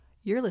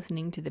You're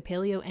listening to the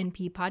Paleo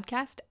NP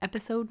podcast,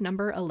 episode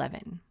number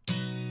 11.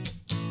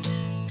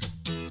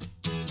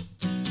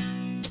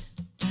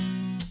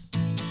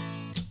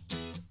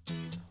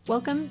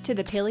 Welcome to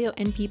the Paleo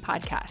NP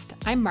podcast.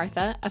 I'm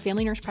Martha, a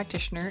family nurse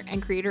practitioner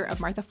and creator of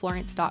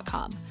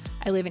MarthaFlorence.com.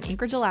 I live in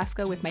Anchorage,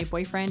 Alaska with my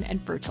boyfriend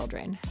and fur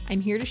children.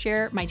 I'm here to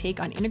share my take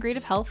on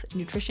integrative health,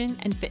 nutrition,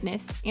 and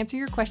fitness, answer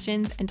your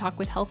questions, and talk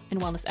with health and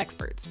wellness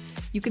experts.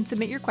 You can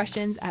submit your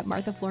questions at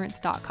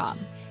MarthaFlorence.com.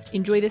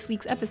 Enjoy this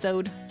week's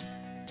episode.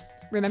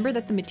 Remember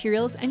that the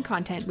materials and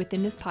content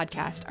within this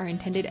podcast are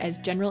intended as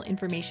general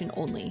information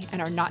only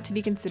and are not to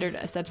be considered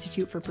a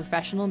substitute for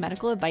professional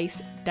medical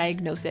advice,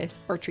 diagnosis,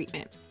 or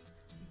treatment.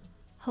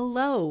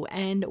 Hello,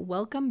 and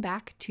welcome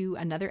back to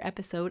another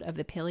episode of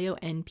the Paleo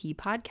NP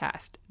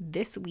podcast.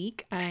 This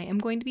week, I am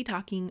going to be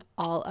talking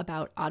all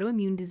about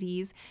autoimmune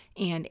disease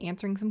and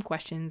answering some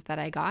questions that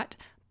I got.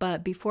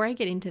 But before I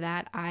get into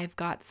that, I've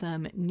got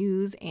some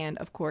news and,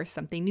 of course,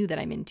 something new that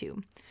I'm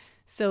into.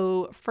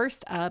 So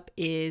first up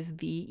is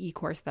the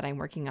e-course that I'm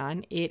working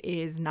on. It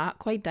is not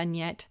quite done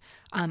yet.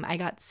 I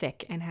got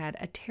sick and had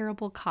a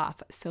terrible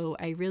cough. So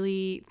I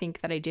really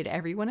think that I did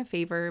everyone a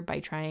favor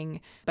by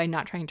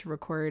not trying to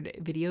record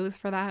videos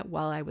for that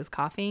while I was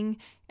coughing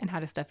and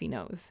had a stuffy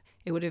nose.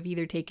 It would have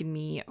either taken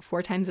me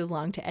 4 times as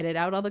long to edit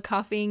out all the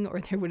coughing,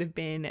 or there would have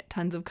been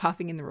tons of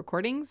coughing in the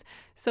recordings.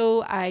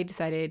 So I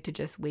decided to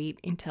just wait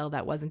until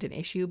that wasn't an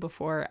issue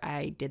before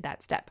I did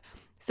that step.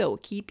 So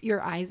keep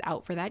your eyes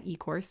out for that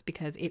e-course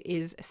because it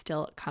is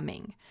still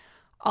coming.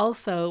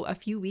 Also, a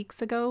few weeks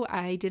ago,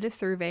 I did a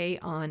survey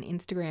on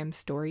Instagram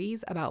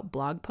stories about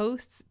blog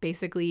posts,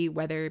 basically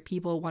whether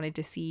people wanted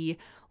to see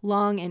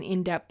long and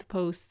in-depth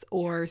posts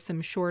or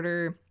some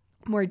shorter,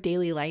 more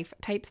daily life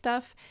type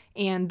stuff.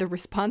 And the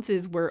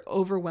responses were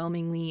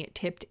overwhelmingly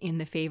tipped in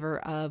the favor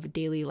of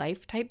daily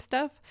life type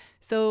stuff.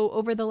 So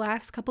over the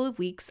last couple of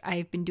weeks,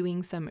 I've been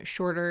doing some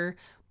shorter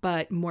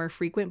but more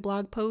frequent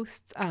blog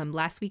posts.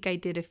 Last week I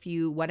did a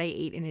few what I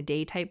ate in a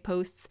day type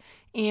posts.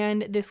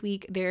 And this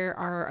week there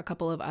are a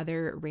couple of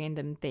other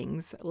random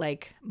things,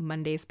 like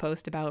Monday's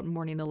post about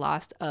mourning the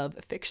loss of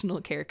fictional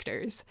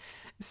characters.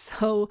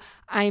 So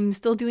I'm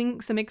still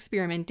doing some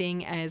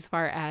experimenting as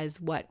far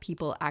as what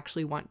people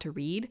actually want to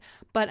read,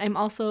 but I'm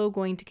also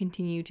going to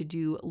continue to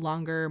do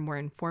longer, more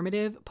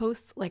informative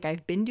posts like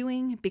I've been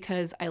doing,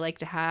 because I like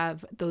to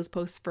have those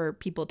posts for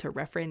people to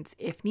reference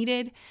if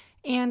needed.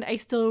 And I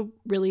still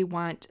really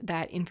want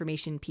that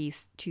information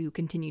piece to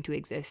continue to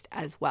exist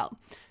as well.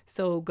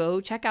 So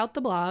go check out the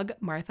blog,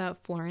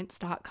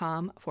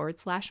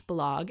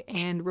 MarthaFlorence.com/blog,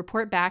 and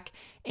report back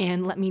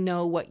and let me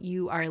know what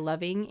you are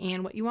loving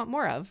and what you want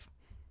more of.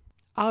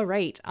 All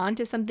right, on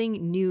to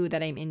something new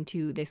that I'm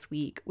into this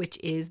week, which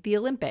is the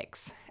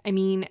Olympics. I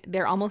mean,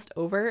 they're almost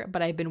over,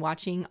 but I've been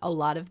watching a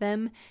lot of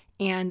them.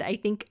 And I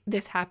think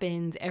this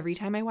happens every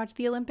time I watch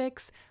the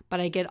Olympics,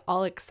 but I get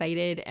all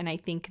excited and I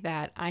think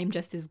that I'm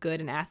just as good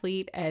an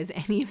athlete as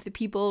any of the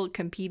people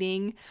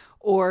competing,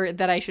 or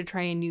that I should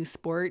try a new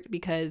sport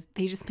because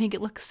they just make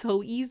it look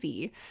so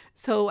easy.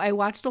 So I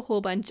watched a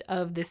whole bunch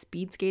of the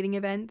speed skating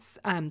events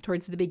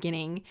towards the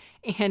beginning,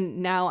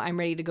 and now I'm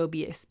ready to go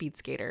be a speed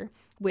skater,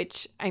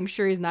 which I'm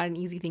sure is not an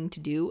easy thing to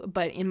do,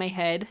 but in my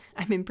head,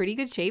 I'm in pretty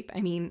good shape.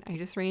 I mean, I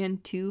just ran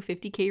 2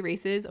 50K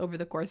races over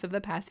the course of the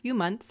past few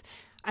months.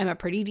 I'm a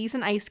pretty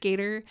decent ice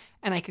skater,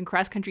 and I can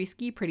cross-country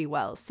ski pretty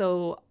well.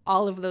 So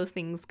all of those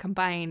things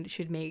combined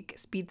should make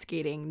speed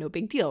skating no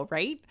big deal,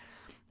 right?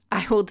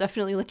 I will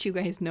definitely let you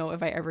guys know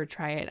if I ever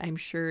try it. I'm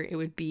sure it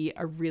would be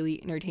a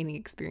really entertaining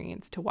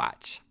experience to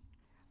watch.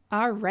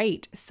 All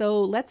right,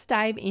 so let's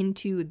dive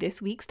into this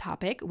week's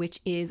topic,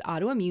 which is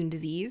autoimmune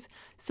disease.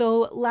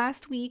 So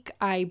last week,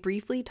 I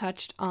briefly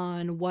touched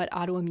on what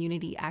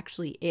autoimmunity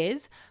actually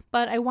is,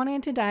 but I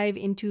wanted to dive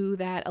into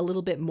that a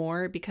little bit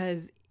more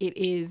because it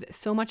is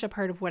so much a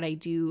part of what I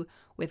do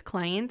with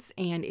clients,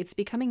 and it's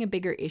becoming a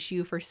bigger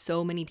issue for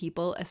so many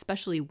people,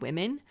 especially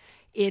women.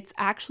 It's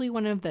actually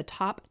one of the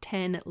top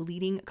 10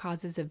 leading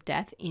causes of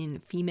death in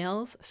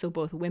females, so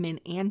both women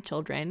and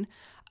children,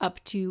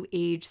 up to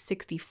age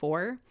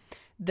 64.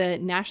 The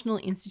National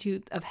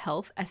Institute of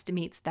Health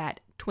estimates that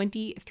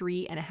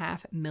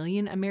 23.5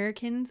 million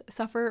Americans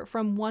suffer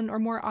from one or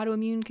more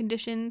autoimmune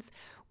conditions,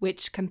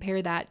 which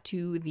compare that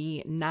to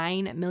the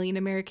 9 million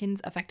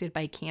Americans affected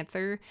by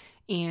cancer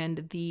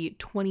and the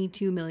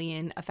 22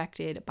 million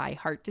affected by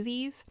heart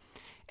disease.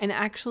 And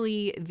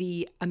actually,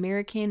 the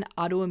American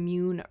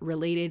Autoimmune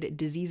Related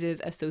Diseases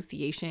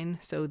Association,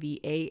 so the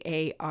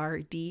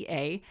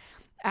AARDA,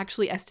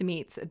 actually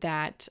estimates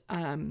that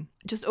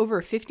just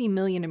over 50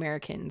 million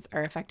Americans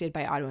are affected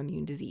by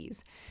autoimmune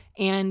disease.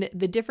 And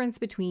the difference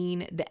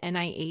between the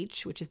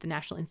NIH, which is the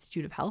National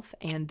Institute of Health,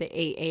 and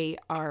the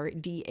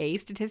AARDA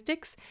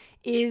statistics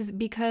is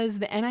because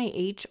the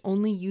NIH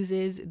only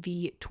uses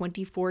the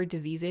 24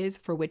 diseases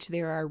for which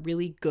there are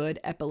really good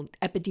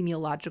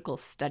epidemiological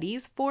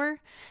studies for.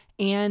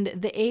 And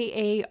the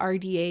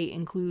AARDA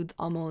includes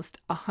almost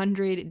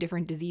 100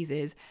 different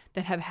diseases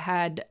that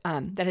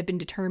have been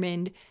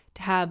determined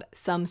to have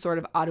some sort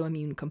of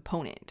autoimmune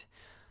component.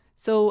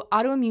 So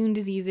autoimmune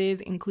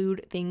diseases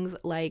include things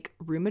like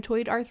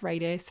rheumatoid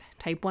arthritis,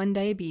 type 1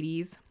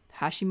 diabetes,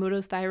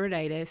 Hashimoto's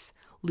thyroiditis,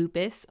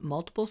 lupus,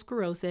 multiple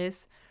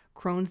sclerosis,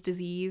 Crohn's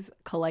disease,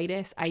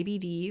 colitis,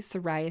 IBD,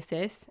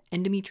 psoriasis,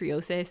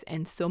 endometriosis,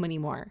 and so many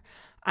more.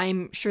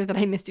 I'm sure that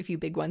I missed a few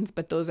big ones,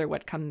 but those are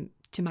what come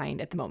to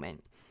mind at the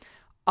moment.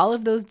 All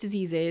of those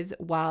diseases,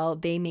 while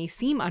they may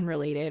seem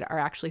unrelated, are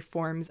actually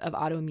forms of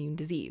autoimmune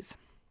disease.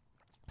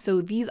 So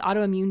these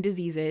autoimmune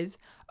diseases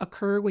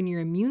occur when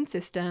your immune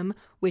system,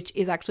 which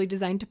is actually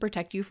designed to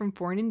protect you from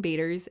foreign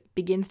invaders,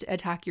 begins to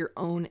attack your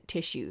own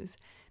tissues.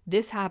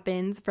 This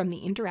happens from the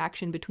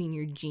interaction between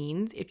your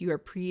genes, if you are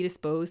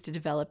predisposed to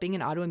developing an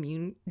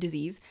autoimmune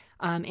disease,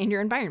 and your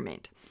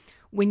environment.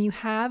 When you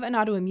have an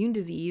autoimmune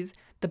disease,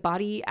 the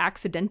body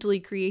accidentally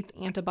creates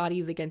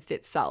antibodies against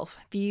itself.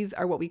 These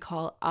are what we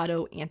call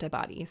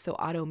autoantibodies. So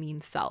auto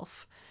means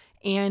self.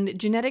 And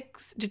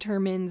genetics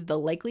determines the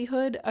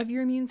likelihood of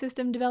your immune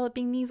system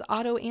developing these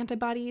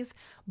autoantibodies,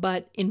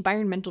 but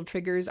environmental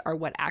triggers are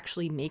what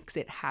actually makes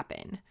it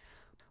happen.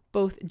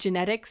 Both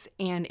genetics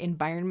and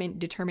environment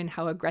determine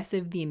how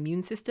aggressive the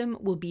immune system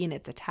will be in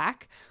its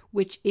attack,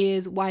 which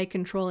is why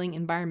controlling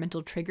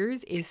environmental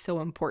triggers is so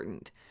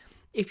important.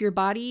 If your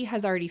body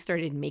has already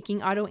started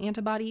making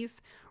autoantibodies,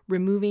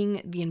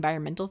 removing the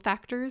environmental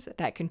factors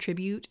that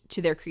contribute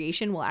to their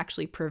creation will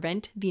actually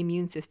prevent the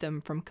immune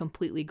system from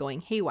completely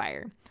going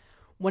haywire.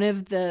 One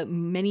of the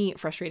many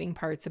frustrating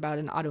parts about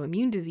an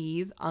autoimmune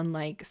disease,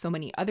 unlike so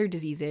many other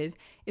diseases,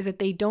 is that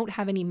they don't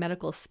have any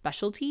medical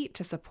specialty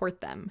to support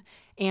them.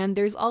 And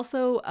there's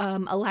also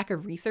a lack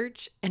of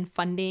research and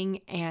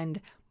funding,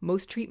 and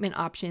most treatment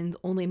options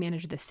only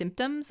manage the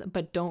symptoms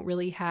but don't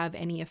really have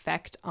any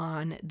effect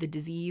on the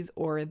disease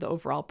or the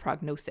overall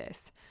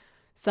prognosis.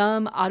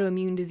 Some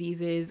autoimmune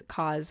diseases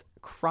cause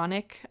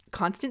chronic,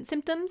 constant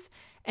symptoms,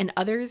 and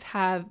others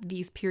have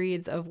these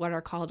periods of what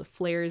are called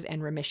flares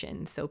and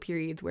remissions. So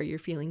periods where you're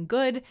feeling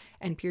good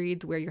and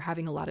periods where you're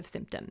having a lot of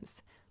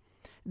symptoms.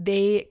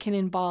 They can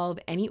involve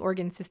any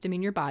organ system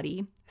in your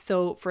body.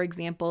 So for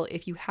example,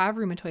 if you have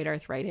rheumatoid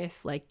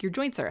arthritis, like your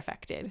joints are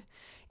affected.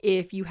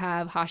 If you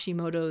have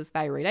Hashimoto's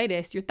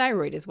thyroiditis, your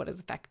thyroid is what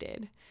is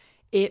affected.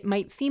 It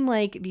might seem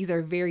like these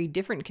are very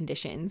different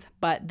conditions,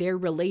 but they're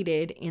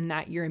related in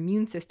that your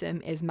immune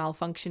system is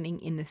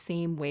malfunctioning in the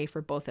same way for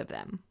both of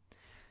them.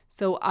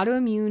 So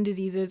autoimmune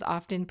diseases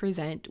often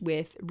present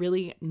with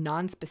really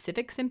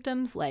non-specific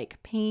symptoms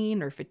like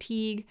pain or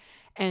fatigue,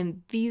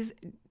 and these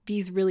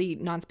really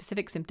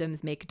non-specific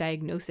symptoms make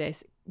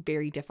diagnosis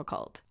very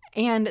difficult.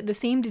 And the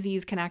same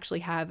disease can actually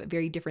have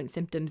very different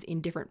symptoms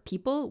in different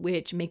people,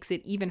 which makes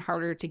it even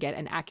harder to get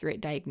an accurate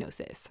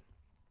diagnosis.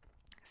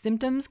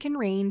 Symptoms can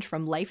range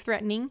from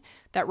life-threatening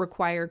that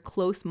require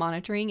close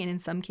monitoring and in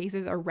some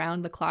cases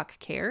around-the-clock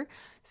care.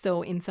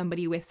 So in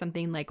somebody with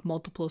something like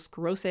multiple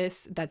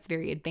sclerosis that's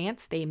very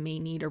advanced, they may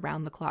need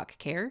around-the-clock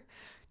care,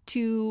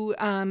 to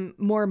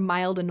more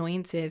mild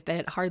annoyances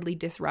that hardly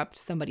disrupt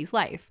somebody's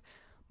life.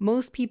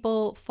 Most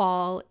people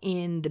fall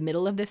in the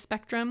middle of this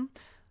spectrum,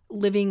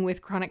 living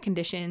with chronic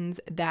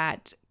conditions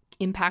that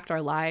impact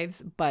our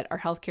lives, but our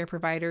healthcare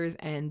providers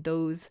and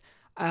those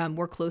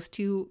we're close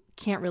to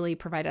can't really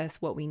provide us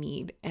what we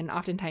need. And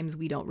oftentimes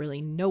we don't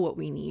really know what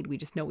we need. We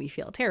just know we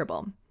feel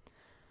terrible.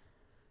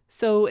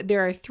 So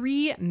there are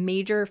three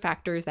major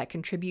factors that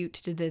contribute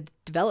to the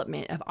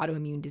development of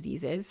autoimmune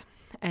diseases.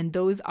 And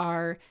those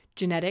are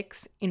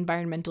genetics,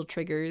 environmental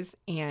triggers,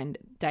 and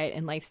diet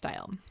and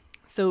lifestyle.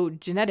 So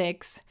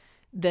genetics,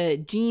 the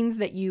genes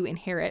that you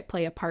inherit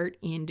play a part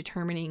in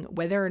determining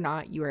whether or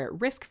not you are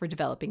at risk for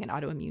developing an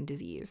autoimmune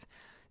disease.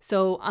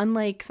 So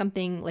unlike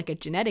something like a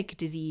genetic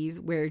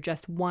disease where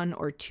just one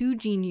or two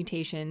gene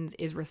mutations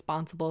is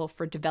responsible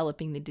for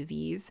developing the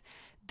disease,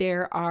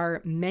 there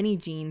are many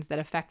genes that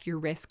affect your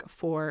risk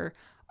for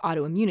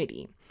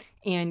autoimmunity.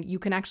 And you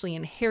can actually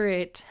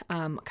inherit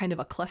kind of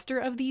a cluster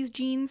of these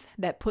genes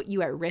that put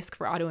you at risk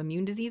for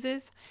autoimmune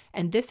diseases.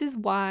 And this is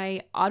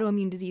why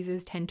autoimmune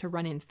diseases tend to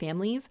run in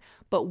families,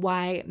 but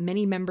why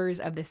many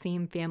members of the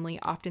same family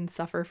often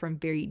suffer from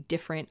very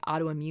different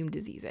autoimmune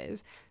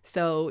diseases.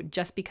 So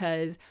just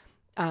because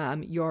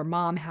your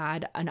mom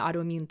had an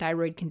autoimmune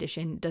thyroid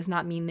condition does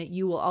not mean that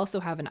you will also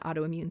have an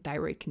autoimmune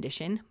thyroid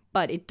condition,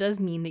 but it does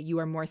mean that you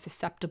are more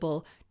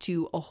susceptible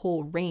to a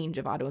whole range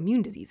of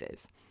autoimmune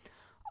diseases.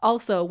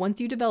 Also,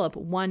 once you develop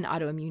one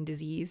autoimmune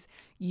disease,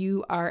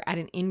 you are at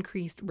an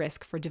increased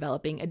risk for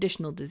developing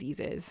additional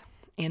diseases.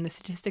 And the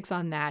statistics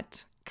on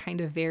that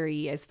kind of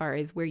vary as far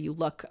as where you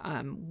look,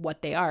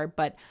 what they are,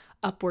 but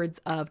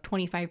upwards of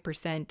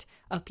 25%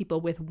 of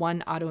people with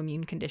one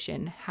autoimmune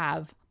condition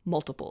have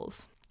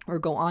multiples or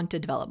go on to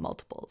develop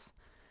multiples.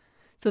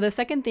 So the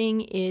second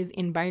thing is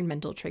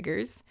environmental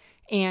triggers.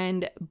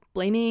 And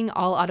blaming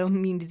all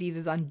autoimmune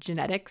diseases on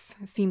genetics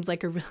seems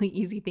like a really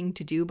easy thing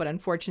to do, but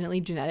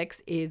unfortunately,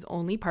 genetics is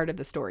only part of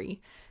the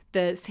story.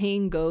 The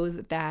saying goes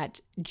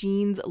that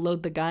genes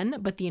load the gun,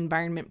 but the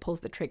environment pulls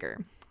the trigger.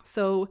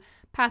 So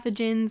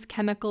pathogens,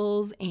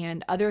 chemicals,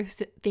 and other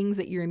things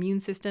that your immune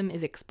system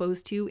is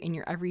exposed to in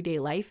your everyday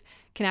life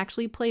can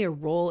actually play a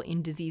role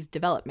in disease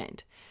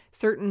development.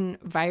 Certain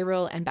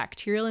viral and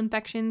bacterial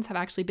infections have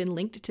actually been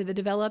linked to the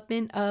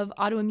development of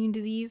autoimmune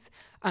disease.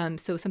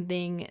 So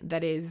something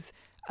that is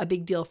a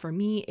big deal for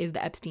me is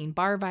the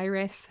Epstein-Barr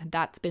virus.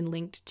 That's been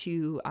linked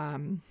to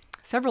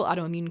several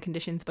autoimmune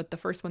conditions, but the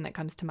first one that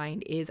comes to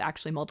mind is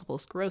actually multiple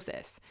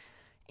sclerosis.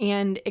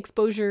 And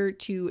exposure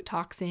to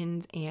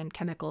toxins and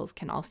chemicals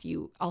can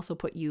also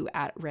put you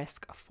at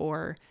risk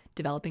for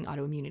developing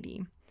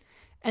autoimmunity.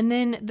 And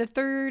then the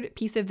third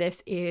piece of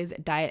this is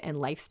diet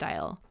and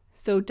lifestyle.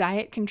 So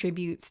diet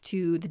contributes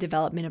to the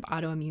development of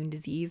autoimmune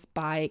disease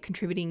by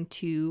contributing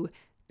to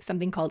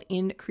something called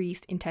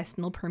increased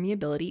intestinal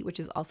permeability, which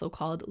is also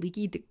called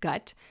leaky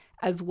gut,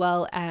 as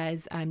well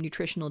as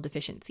nutritional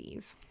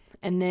deficiencies.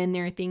 And then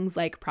there are things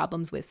like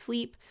problems with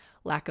sleep,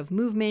 lack of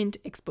movement,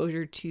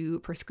 exposure to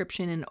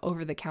prescription and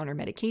over-the-counter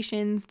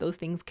medications. Those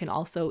things can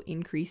also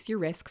increase your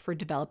risk for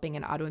developing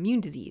an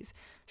autoimmune disease.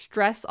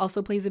 Stress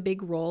also plays a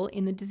big role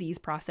in the disease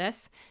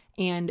process,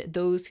 and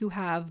those who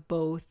have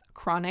both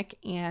chronic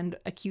and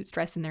acute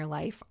stress in their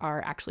life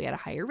are actually at a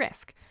higher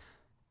risk.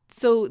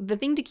 So the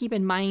thing to keep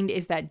in mind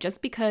is that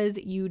just because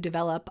you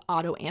develop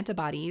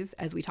autoantibodies,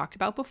 as we talked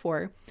about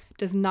before,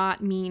 does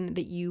not mean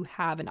that you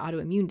have an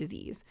autoimmune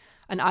disease.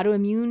 An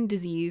autoimmune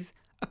disease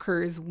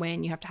occurs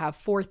when you have to have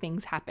 4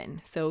 things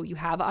happen. So you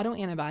have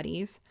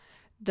autoantibodies,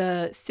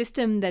 the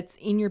system that's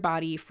in your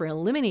body for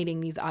eliminating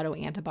these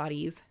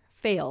autoantibodies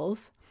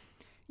fails,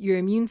 your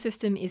immune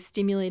system is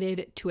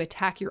stimulated to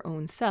attack your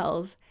own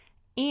cells,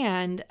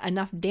 and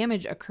enough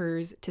damage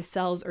occurs to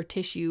cells or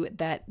tissue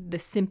that the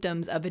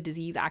symptoms of a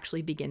disease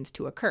actually begins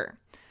to occur.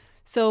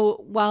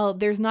 So while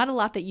there's not a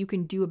lot that you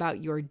can do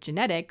about your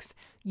genetics,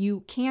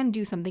 you can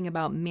do something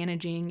about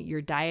managing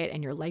your diet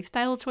and your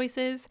lifestyle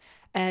choices,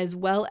 as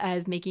well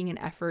as making an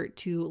effort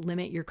to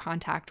limit your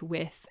contact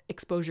with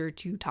exposure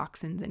to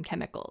toxins and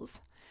chemicals.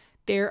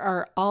 There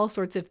are all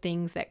sorts of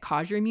things that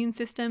cause your immune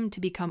system to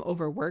become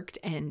overworked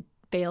and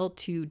fail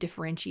to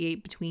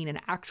differentiate between an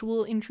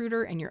actual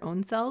intruder and your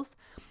own cells.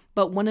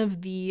 But one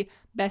of the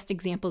best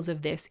examples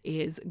of this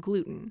is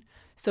gluten.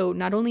 So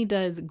not only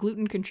does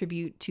gluten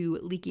contribute to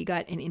leaky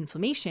gut and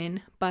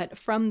inflammation, but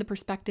from the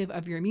perspective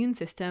of your immune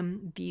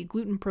system, the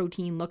gluten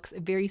protein looks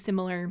very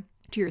similar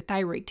to your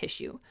thyroid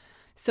tissue.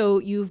 So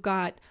you've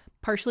got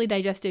partially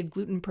digested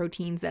gluten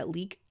proteins that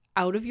leak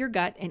out of your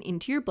gut and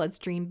into your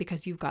bloodstream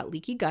because you've got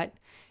leaky gut,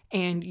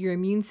 and your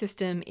immune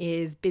system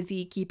is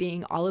busy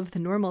keeping all of the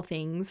normal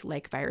things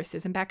like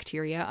viruses and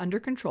bacteria under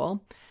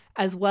control,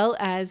 as well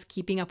as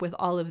keeping up with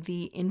all of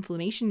the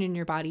inflammation in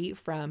your body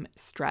from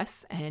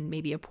stress and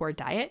maybe a poor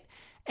diet.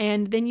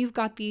 And then you've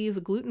got these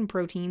gluten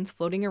proteins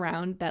floating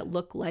around that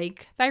look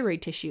like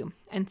thyroid tissue.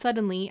 And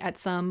suddenly, at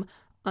some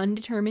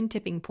undetermined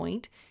tipping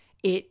point,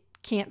 it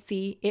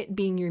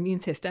being your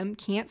immune system,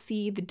 can't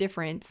see the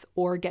difference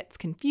or gets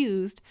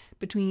confused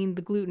between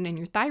the gluten and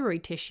your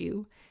thyroid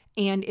tissue,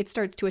 and it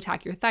starts to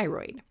attack your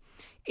thyroid.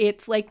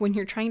 It's like when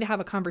you're trying to have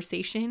a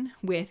conversation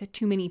with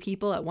too many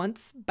people at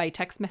once by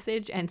text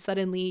message, and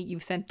suddenly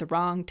you've sent the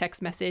wrong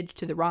text message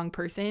to the wrong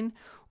person,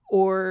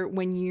 or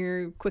when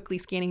you're quickly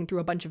scanning through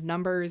a bunch of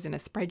numbers in a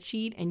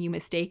spreadsheet and you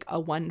mistake a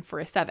 1 for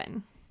a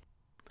 7.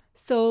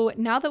 So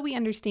now that we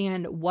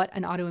understand what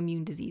an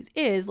autoimmune disease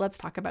is, let's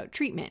talk about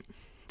treatment.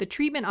 The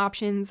treatment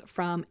options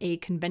from a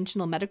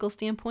conventional medical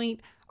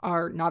standpoint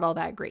are not all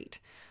that great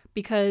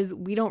because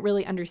we don't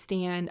really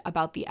understand a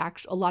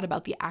lot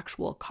about the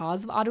actual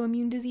cause of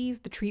autoimmune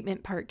disease. The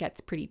treatment part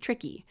gets pretty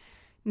tricky.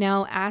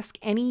 Now, ask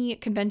any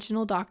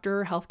conventional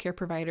doctor or healthcare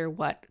provider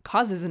what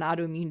causes an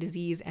autoimmune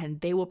disease, and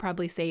they will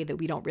probably say that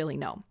we don't really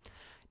know.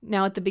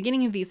 Now, at the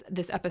beginning of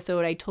this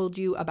episode, I told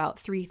you about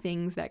 3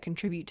 things that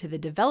contribute to the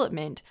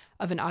development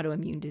of an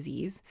autoimmune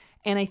disease.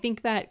 And I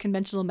think that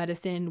conventional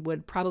medicine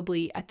would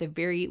probably, at the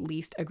very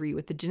least, agree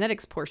with the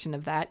genetics portion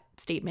of that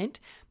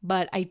statement.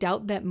 But I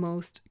doubt that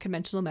most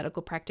conventional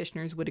medical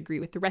practitioners would agree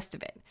with the rest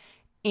of it.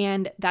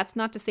 And that's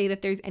not to say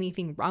that there's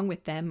anything wrong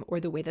with them or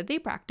the way that they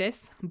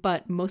practice,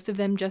 but most of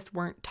them just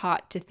weren't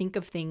taught to think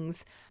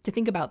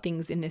about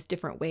things in this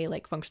different way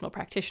like functional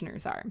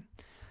practitioners are.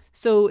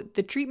 So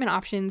the treatment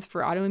options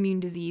for autoimmune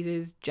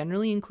diseases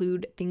generally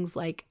include things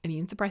like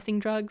immune suppressing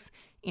drugs,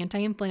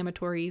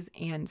 anti-inflammatories,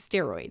 and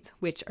steroids,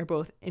 which are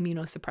both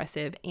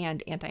immunosuppressive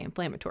and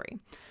anti-inflammatory.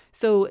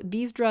 So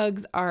these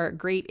drugs are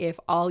great if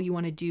all you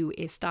want to do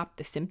is stop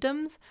the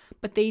symptoms,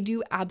 but they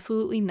do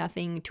absolutely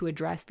nothing to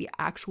address the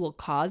actual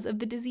cause of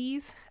the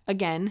disease.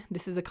 Again,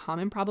 this is a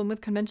common problem with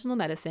conventional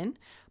medicine,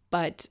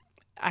 but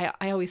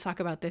I always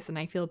talk about this and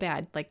I feel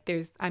bad.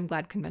 I'm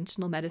glad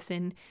conventional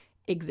medicine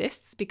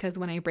exists because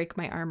when I break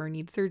my arm or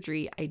need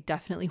surgery, I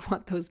definitely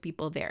want those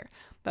people there.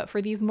 But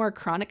for these more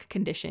chronic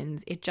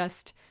conditions, it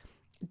just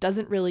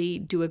doesn't really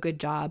do a good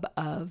job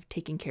of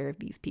taking care of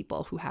these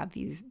people who have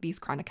these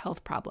chronic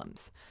health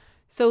problems.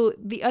 So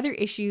the other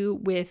issue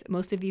with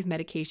most of these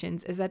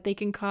medications is that they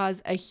can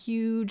cause a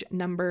huge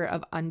number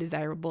of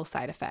undesirable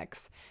side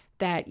effects.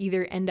 that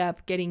either end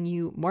up getting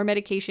you more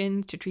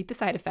medications to treat the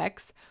side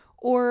effects,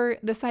 or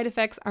the side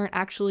effects aren't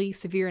actually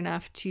severe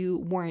enough to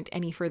warrant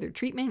any further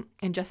treatment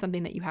and just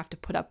something that you have to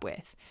put up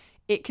with.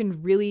 It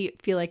can really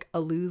feel like a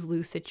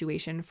lose-lose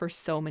situation for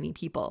so many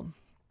people.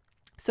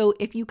 So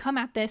if you come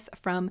at this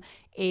from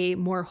a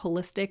more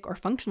holistic or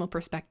functional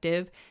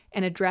perspective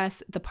and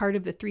address the part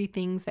of the three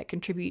things that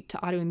contribute to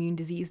autoimmune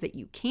disease that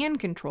you can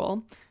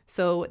control,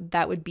 so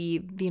that would be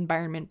the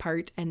environment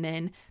part and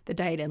then the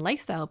diet and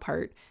lifestyle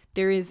part,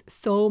 there is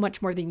so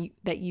much more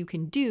that you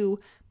can do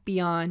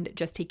beyond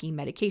just taking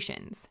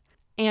medications.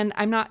 And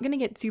I'm not going to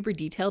get super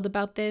detailed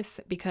about this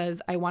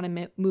because I want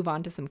to move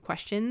on to some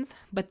questions,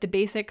 but the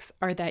basics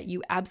are that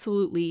you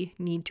absolutely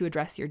need to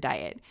address your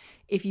diet.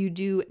 If you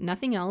do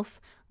nothing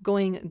else,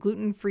 going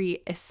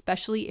gluten-free,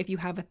 especially if you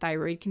have a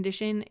thyroid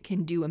condition,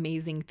 can do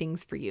amazing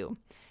things for you.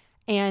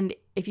 And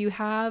if you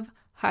have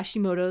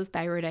Hashimoto's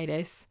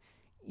thyroiditis,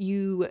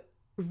 you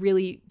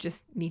really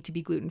just need to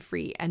be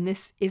gluten-free. And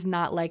this is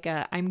not like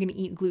I'm going to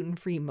eat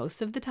gluten-free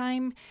most of the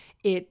time.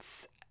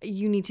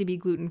 You need to be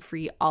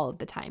gluten-free all of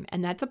the time.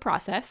 And that's a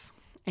process,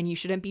 and you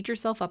shouldn't beat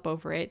yourself up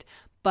over it.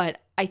 But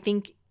I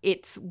think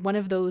it's one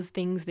of those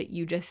things that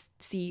you just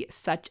see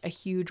such a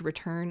huge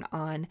return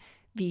on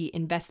the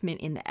investment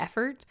in the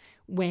effort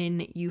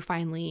when you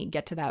finally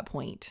get to that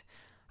point.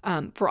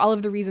 For all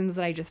of the reasons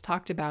that I just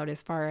talked about,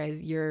 as far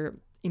as your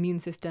immune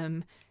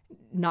system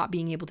not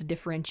being able to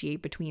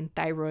differentiate between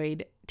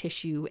thyroid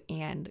tissue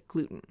and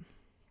gluten.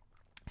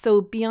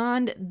 So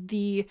beyond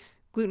the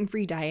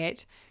gluten-free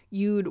diet,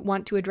 you'd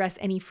want to address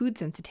any food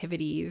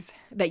sensitivities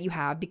that you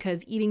have,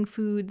 because eating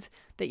foods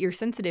that you're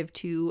sensitive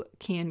to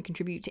can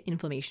contribute to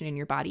inflammation in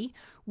your body,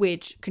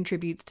 which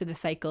contributes to the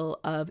cycle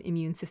of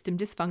immune system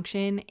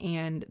dysfunction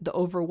and the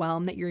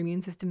overwhelm that your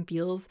immune system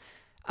feels.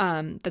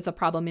 That's a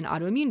problem in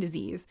autoimmune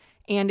disease.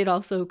 And it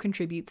also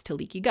contributes to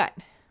leaky gut,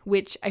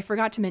 which I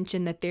forgot to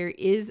mention that there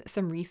is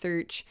some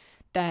research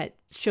that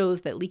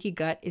shows that leaky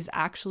gut is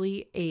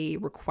actually a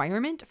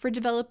requirement for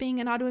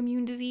developing an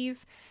autoimmune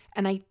disease.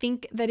 And I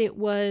think that it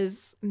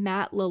was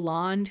Matt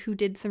Lalonde who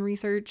did some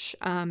research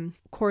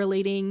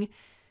correlating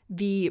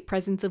the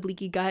presence of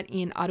leaky gut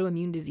in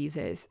autoimmune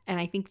diseases. And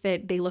I think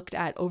that they looked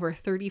at over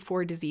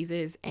 34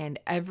 diseases, and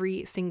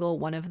every single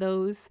one of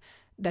those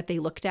that they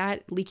looked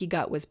at, leaky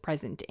gut was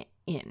present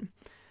in.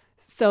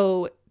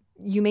 So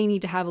you may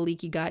need to have a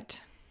leaky gut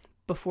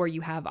before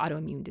you have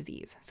autoimmune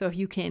disease. So if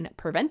you can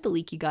prevent the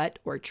leaky gut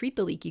or treat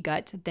the leaky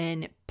gut,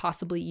 then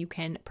possibly you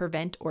can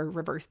prevent or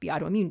reverse the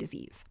autoimmune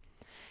disease.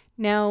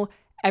 Now,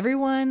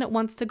 everyone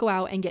wants to go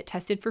out and get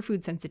tested for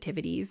food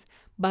sensitivities,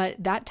 but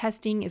that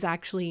testing is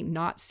actually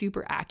not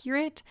super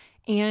accurate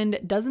and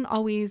doesn't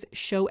always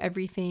show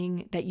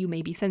everything that you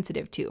may be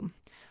sensitive to.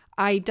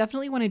 I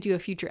definitely want to do a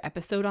future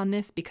episode on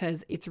this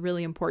because it's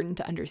really important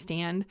to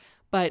understand,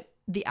 but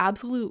the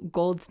absolute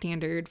gold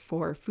standard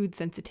for food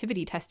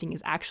sensitivity testing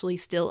is actually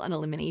still an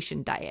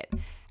elimination diet.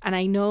 And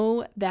I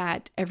know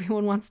that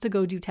everyone wants to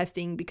go do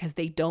testing because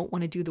they don't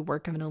want to do the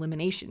work of an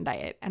elimination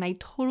diet. And I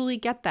totally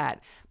get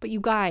that. But you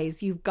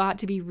guys, you've got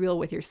to be real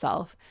with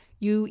yourself.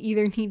 You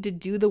either need to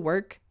do the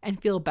work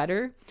and feel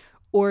better,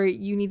 or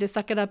you need to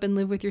suck it up and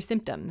live with your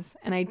symptoms.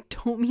 And I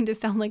don't mean to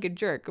sound like a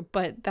jerk,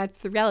 but that's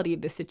the reality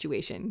of this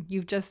situation.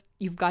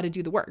 You've got to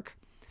do the work.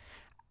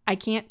 I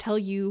can't tell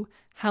you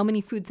how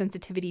many food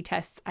sensitivity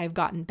tests I've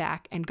gotten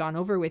back and gone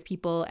over with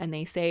people, and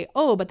they say,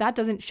 oh, but that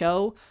doesn't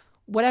show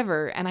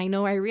whatever. And I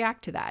know I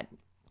react to that.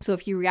 So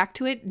if you react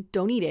to it,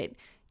 don't eat it,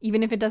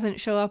 even if it doesn't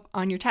show up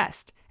on your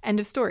test. End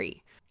of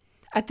story.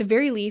 At the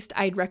very least,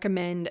 I'd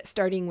recommend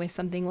starting with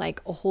something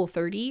like a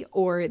Whole30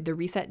 or the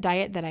reset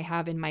diet that I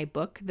have in my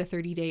book, The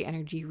 30-Day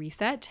Energy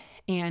Reset,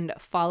 and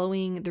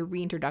following the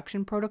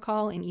reintroduction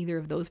protocol in either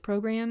of those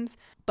programs.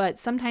 But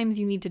sometimes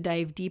you need to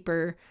dive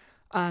deeper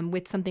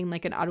with something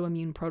like an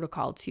autoimmune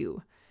protocol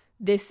too.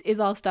 This is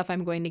all stuff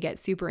I'm going to get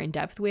super in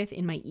depth with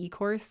in my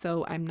e-course,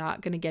 so I'm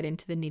not going to get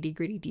into the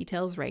nitty-gritty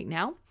details right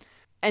now.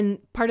 And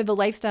part of the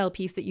lifestyle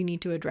piece that you need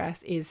to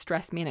address is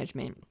stress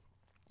management.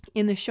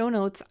 In the show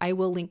notes, I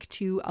will link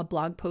to a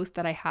blog post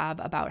that I have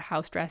about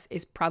how stress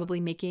is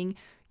probably making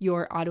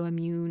your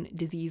autoimmune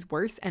disease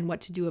worse and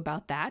what to do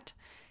about that.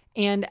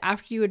 And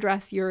after you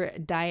address your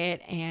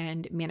diet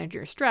and manage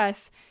your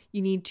stress,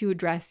 you need to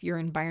address your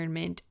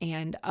environment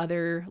and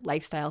other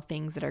lifestyle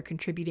things that are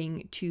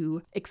contributing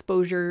to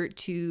exposure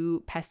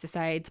to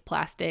pesticides,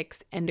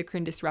 plastics,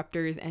 endocrine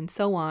disruptors, and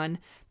so on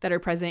that are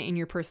present in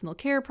your personal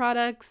care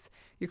products,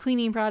 your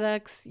cleaning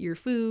products, your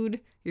food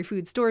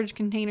storage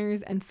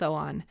containers, and so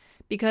on.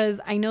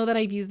 Because I know that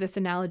I've used this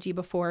analogy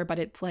before, but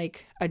it's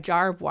like a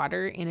jar of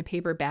water in a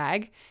paper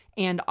bag,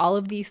 and all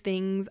of these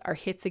things are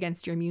hits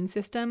against your immune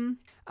system.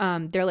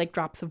 They're like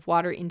drops of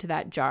water into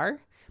that jar,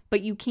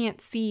 but you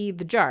can't see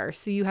the jar,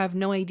 so you have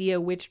no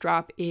idea which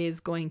drop is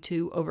going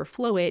to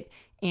overflow it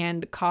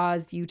and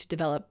cause you to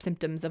develop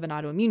symptoms of an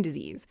autoimmune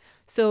disease.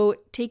 So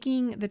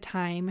taking the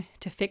time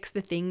to fix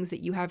the things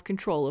that you have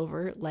control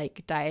over,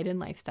 like diet and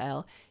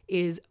lifestyle,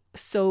 is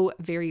so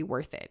very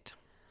worth it.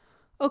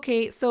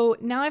 Okay, so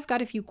now I've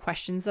got a few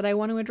questions that I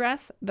want to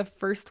address. The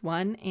first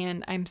one,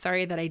 and I'm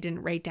sorry that I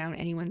didn't write down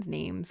anyone's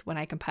names when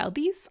I compiled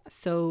these,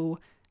 so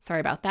sorry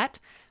about that.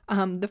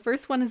 The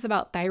first one is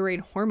about thyroid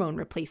hormone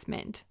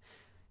replacement.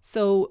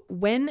 So,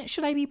 when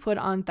should I be put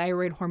on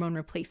thyroid hormone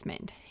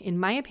replacement? In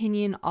my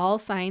opinion, all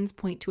signs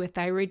point to a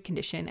thyroid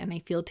condition and I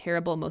feel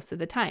terrible most of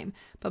the time,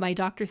 but my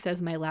doctor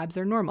says my labs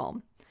are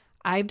normal.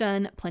 I've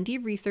done plenty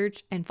of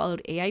research and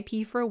followed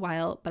AIP for a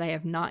while, but I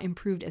have not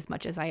improved as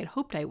much as I had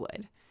hoped I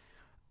would.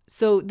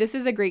 So, this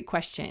is a great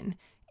question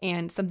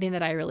and something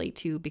that I relate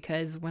to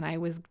because when I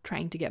was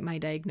trying to get my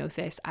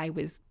diagnosis, I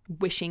was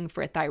wishing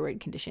for a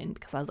thyroid condition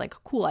because I was like,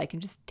 cool, I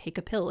can just take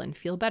a pill and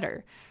feel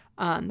better.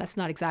 That's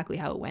not exactly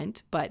how it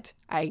went, but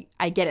I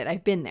get it.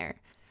 I've been there.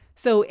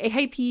 So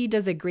AIP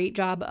does a great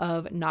job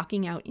of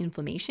knocking out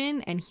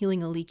inflammation and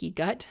healing a leaky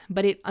gut,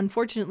 but it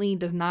unfortunately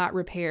does not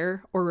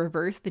repair or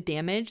reverse the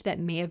damage that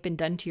may have been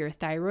done to your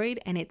thyroid,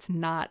 and it's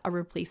not a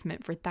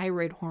replacement for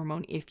thyroid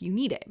hormone if you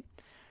need it.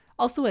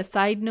 Also, a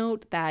side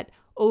note that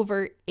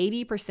over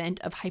 80%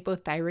 of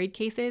hypothyroid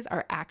cases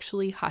are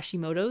actually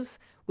Hashimoto's,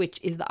 which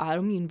is the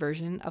autoimmune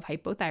version of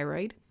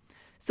hypothyroid.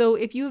 So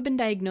if you have been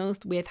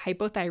diagnosed with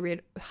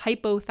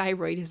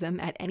hypothyroidism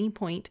at any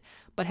point,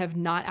 but have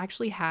not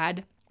actually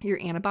had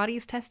your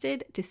antibodies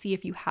tested to see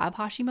if you have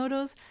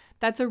Hashimoto's,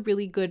 that's a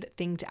really good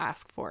thing to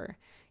ask for.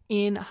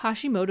 In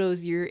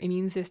Hashimoto's, your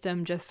immune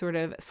system just sort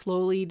of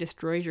slowly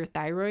destroys your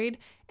thyroid.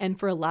 And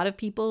for a lot of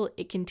people,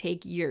 it can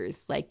take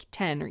years, like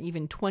 10 or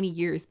even 20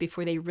 years,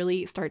 before they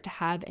really start to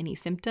have any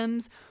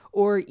symptoms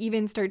or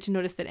even start to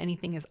notice that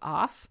anything is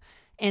off.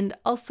 And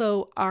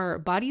also, our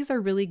bodies are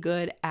really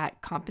good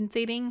at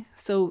compensating.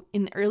 So,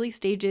 in the early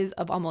stages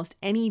of almost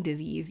any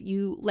disease,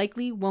 you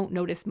likely won't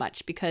notice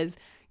much because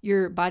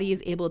your body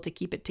is able to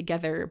keep it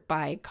together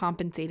by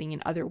compensating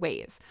in other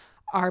ways.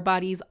 Our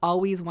bodies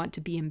always want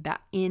to be in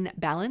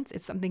balance.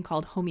 It's something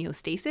called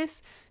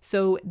homeostasis.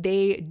 So,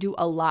 they do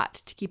a lot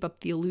to keep up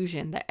the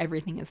illusion that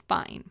everything is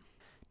fine.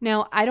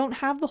 Now, I don't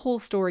have the whole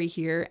story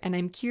here, and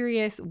I'm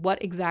curious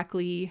what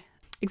exactly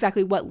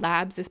what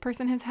labs this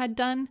person has had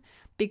done,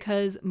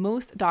 because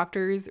most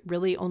doctors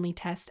really only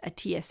test a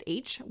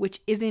TSH,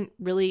 which isn't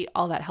really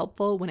all that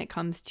helpful when it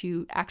comes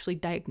to actually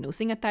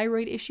diagnosing a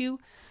thyroid issue.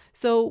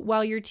 So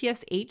while your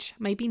TSH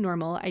might be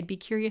normal, I'd be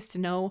curious to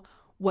know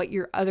what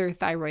your other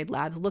thyroid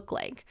labs look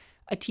like,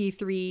 a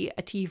T3,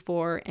 a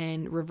T4,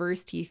 and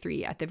reverse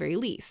T3 at the very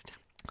least.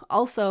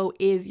 Also,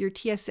 is your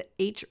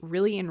TSH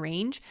really in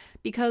range?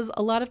 Because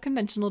a lot of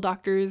conventional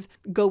doctors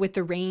go with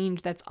the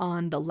range that's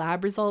on the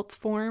lab results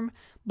form,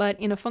 but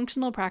in a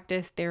functional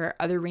practice, there are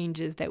other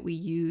ranges that we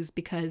use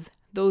because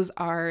those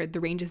are the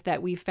ranges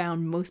that we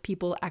found most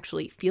people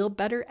actually feel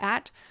better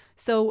at.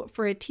 So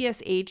for a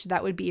TSH,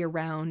 that would be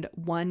around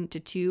 1 to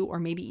 2 or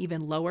maybe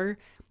even lower.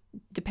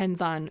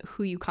 Depends on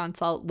who you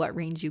consult, what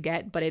range you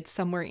get, but it's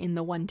somewhere in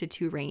the 1 to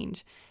 2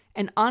 range.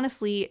 And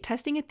honestly,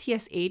 testing a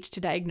TSH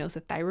to diagnose a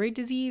thyroid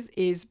disease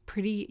is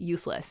pretty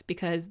useless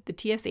because the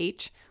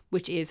TSH,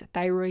 which is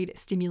thyroid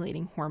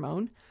stimulating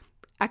hormone,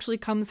 actually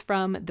comes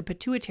from the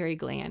pituitary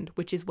gland,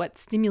 which is what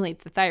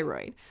stimulates the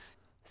thyroid.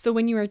 So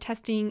when you are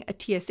testing a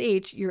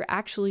TSH, you're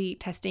actually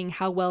testing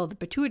how well the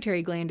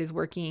pituitary gland is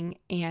working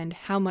and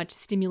how much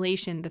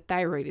stimulation the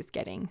thyroid is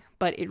getting,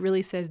 but it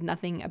really says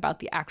nothing about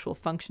the actual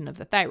function of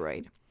the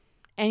thyroid.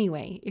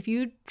 Anyway, if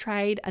you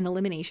tried an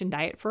elimination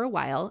diet for a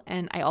while,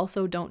 and I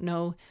also don't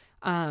know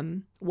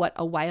what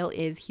a while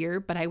is here,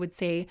 but I would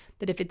say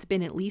that if it's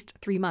been at least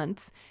 3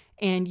 months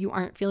and you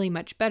aren't feeling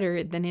much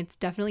better, then it's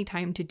definitely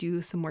time to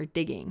do some more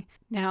digging.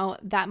 Now,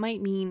 that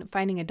might mean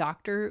finding a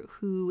doctor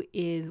who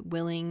is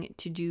willing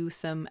to do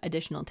some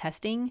additional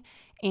testing,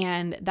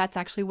 and that's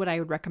actually what I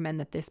would recommend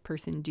that this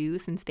person do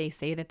since they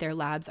say that their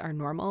labs are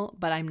normal,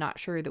 but I'm not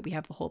sure that we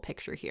have the whole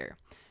picture here.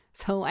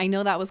 So I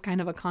know that was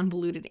kind of a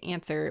convoluted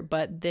answer,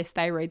 but this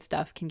thyroid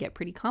stuff can get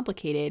pretty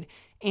complicated.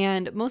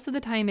 And most of the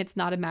time, it's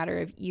not a matter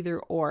of either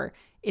or.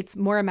 It's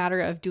more a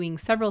matter of doing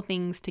several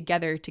things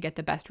together to get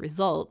the best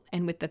result.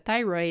 And with the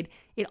thyroid,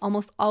 it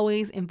almost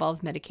always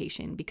involves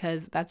medication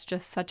because that's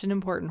just such an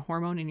important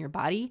hormone in your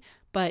body.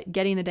 But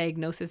getting the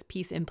diagnosis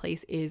piece in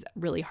place is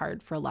really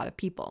hard for a lot of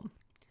people.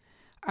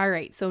 All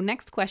right, so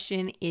next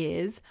question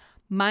is,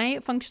 my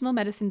functional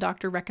medicine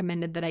doctor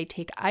recommended that I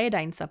take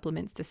iodine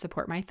supplements to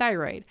support my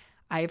thyroid.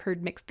 I've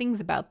heard mixed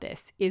things about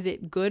this. Is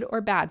it good or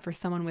bad for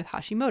someone with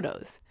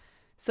Hashimoto's?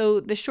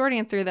 So the short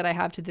answer that I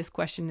have to this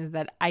question is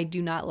that I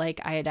do not like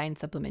iodine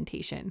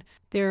supplementation.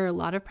 There are a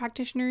lot of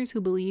practitioners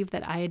who believe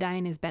that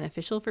iodine is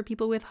beneficial for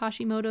people with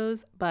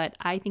Hashimoto's, but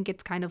I think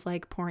it's kind of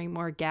like pouring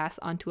more gas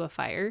onto a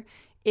fire.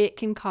 It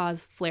can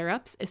cause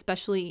flare-ups,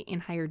 especially in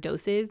higher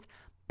doses.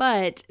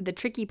 But the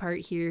tricky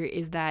part here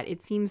is that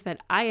it seems that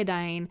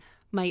iodine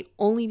might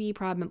only be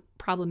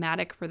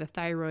problematic for the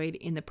thyroid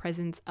in the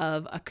presence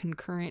of a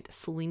concurrent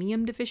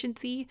selenium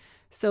deficiency.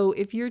 So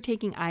if you're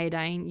taking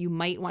iodine, you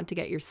might want to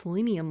get your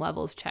selenium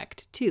levels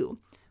checked too.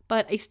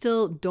 But I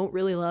still don't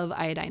really love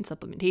iodine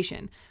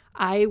supplementation.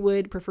 I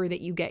would prefer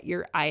that you get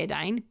your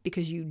iodine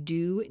because you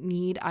do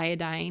need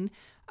iodine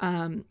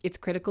It's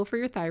critical for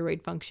your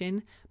thyroid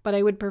function, but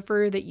I would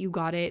prefer that you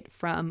got it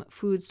from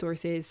food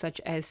sources such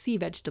as sea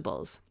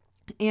vegetables.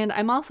 And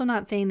I'm also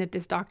not saying that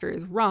this doctor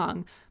is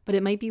wrong, but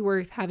it might be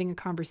worth having a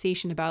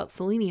conversation about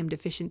selenium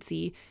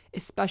deficiency,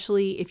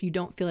 especially if you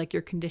don't feel like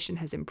your condition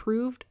has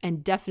improved,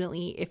 and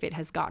definitely if it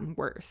has gotten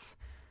worse.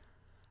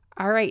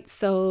 All right,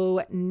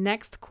 so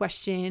next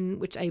question,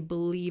 which I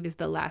believe is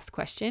the last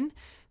question.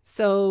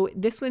 So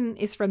this one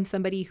is from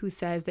somebody who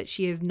says that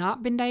she has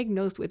not been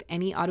diagnosed with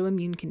any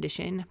autoimmune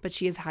condition, but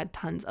she has had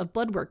tons of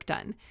blood work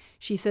done.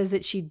 She says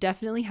that she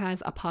definitely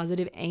has a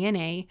positive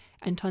ANA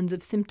and tons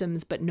of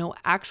symptoms, but no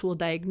actual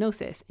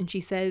diagnosis. And she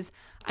says,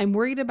 I'm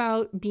worried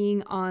about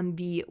being on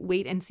the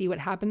wait and see what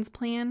happens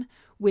plan,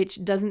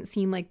 which doesn't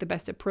seem like the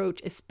best approach,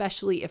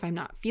 especially if I'm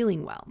not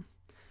feeling well.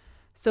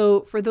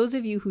 So for those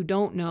of you who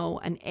don't know,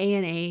 an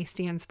ANA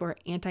stands for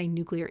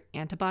anti-nuclear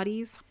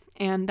antibodies.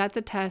 And that's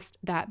a test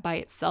that by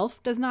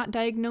itself does not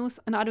diagnose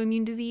an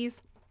autoimmune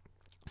disease.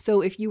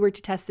 So if you were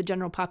to test the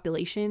general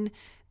population,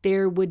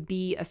 there would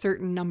be a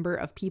certain number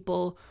of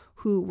people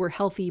who were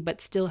healthy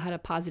but still had a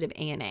positive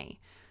ANA.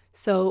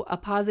 So a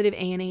positive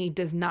ANA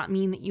does not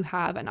mean that you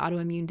have an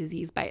autoimmune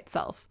disease by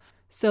itself.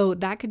 So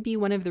that could be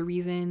one of the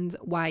reasons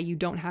why you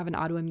don't have an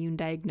autoimmune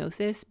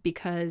diagnosis,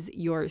 because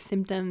your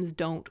symptoms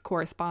don't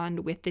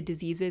correspond with the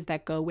diseases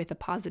that go with a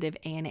positive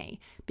ANA,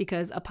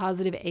 because a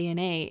positive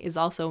ANA is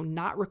also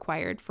not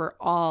required for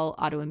all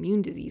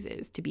autoimmune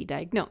diseases to be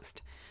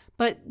diagnosed.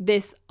 But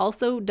this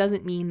also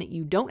doesn't mean that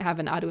you don't have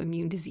an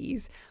autoimmune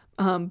disease.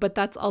 But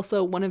that's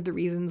also one of the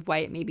reasons why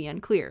it may be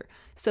unclear.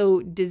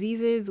 So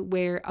diseases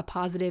where a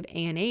positive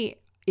ANA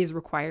is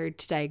required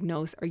to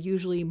diagnose are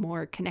usually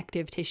more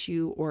connective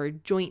tissue or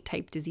joint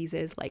type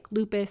diseases like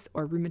lupus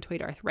or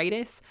rheumatoid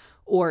arthritis,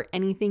 or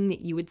anything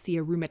that you would see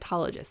a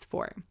rheumatologist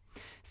for.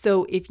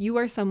 So if you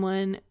are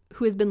someone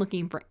who has been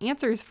looking for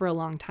answers for a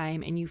long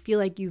time and you feel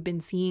like you've been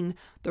seeing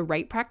the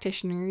right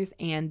practitioners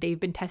and they've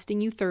been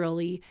testing you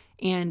thoroughly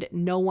and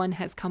no one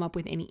has come up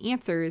with any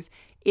answers,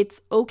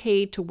 it's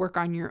okay to work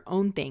on your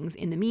own things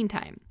in the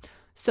meantime.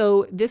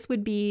 So this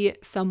would be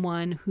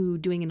someone who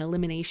doing an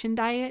elimination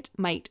diet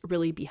might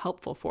really be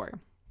helpful for.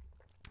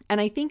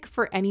 And I think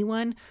for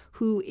anyone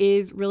who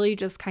is really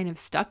just kind of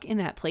stuck in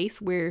that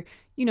place where,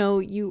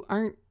 you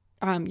aren't,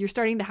 you're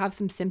starting to have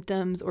some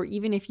symptoms, or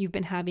even if you've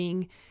been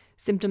having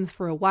symptoms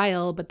for a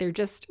while, but they're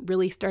just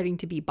really starting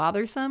to be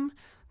bothersome,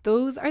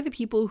 those are the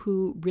people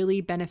who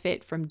really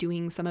benefit from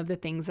doing some of the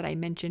things that I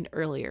mentioned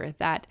earlier,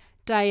 that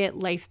diet,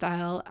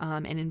 lifestyle,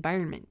 and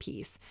environment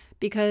piece,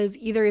 because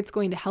either it's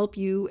going to help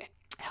your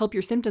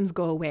symptoms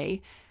go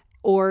away,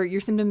 or your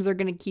symptoms are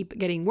going to keep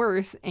getting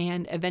worse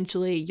and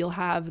eventually you'll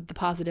have the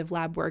positive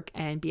lab work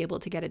and be able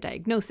to get a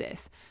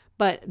diagnosis.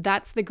 But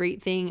that's the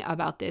great thing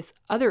about this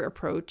other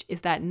approach,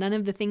 is that none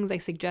of the things I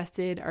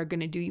suggested are going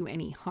to do you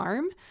any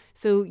harm,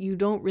 so you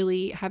don't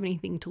really have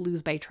anything to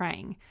lose by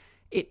trying.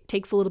 It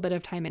takes a little bit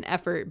of time and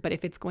effort, but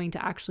if it's going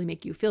to actually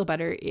make you feel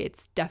better,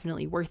 it's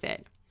definitely worth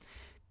it.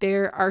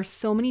 There are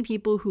so many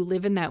people who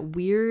live in that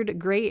weird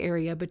gray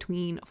area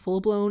between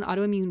full-blown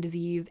autoimmune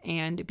disease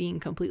and being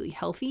completely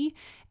healthy.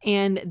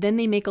 And then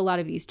they make a lot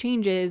of these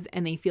changes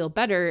and they feel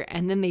better.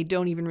 And then they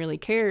don't even really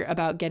care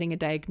about getting a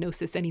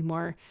diagnosis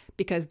anymore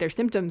because their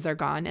symptoms are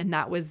gone. And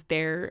that was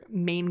their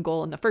main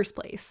goal in the first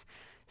place.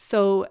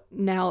 So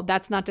now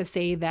that's not to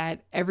say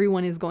that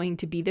everyone is going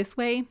to be this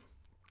way,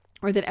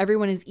 or that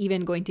everyone is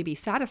even going to be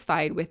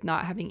satisfied with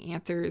not having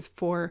answers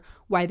for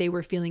why they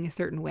were feeling a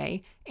certain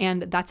way,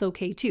 and that's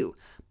okay too.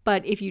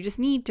 But if you just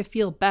need to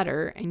feel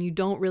better and you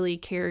don't really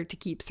care to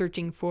keep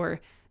searching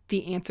for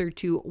the answer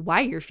to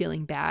why you're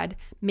feeling bad,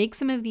 make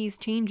some of these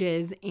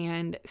changes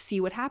and see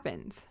what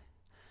happens.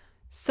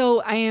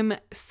 So I am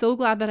so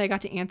glad that I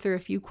got to answer a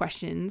few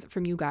questions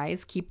from you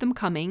guys. Keep them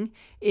coming.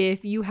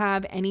 If you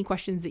have any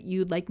questions that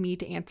you'd like me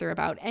to answer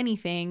about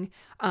anything,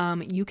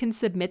 you can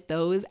submit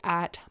those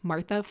at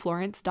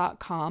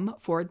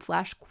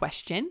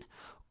marthaflorence.com/question,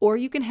 or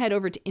you can head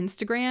over to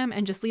Instagram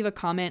and just leave a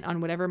comment on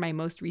whatever my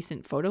most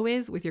recent photo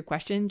is with your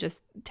question.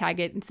 Just tag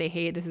it and say,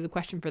 hey, this is a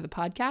question for the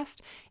podcast.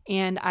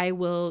 And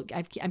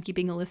I'm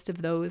keeping a list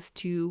of those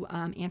to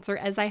answer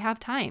as I have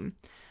time.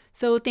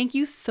 So thank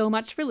you so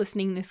much for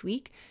listening this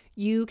week.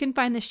 You can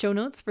find the show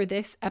notes for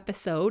this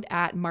episode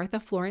at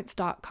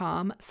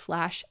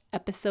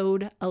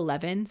marthaflorence.com/episode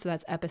 11. So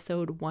that's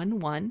episode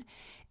 11.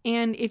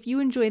 And if you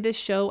enjoy this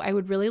show, I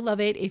would really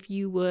love it if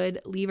you would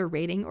leave a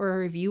rating or a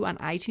review on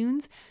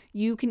iTunes.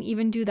 You can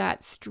even do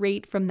that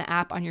straight from the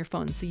app on your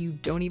phone, so you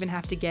don't even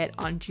have to get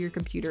onto your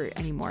computer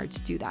anymore to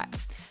do that.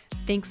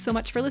 Thanks so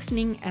much for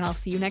listening, and I'll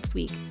see you next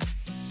week.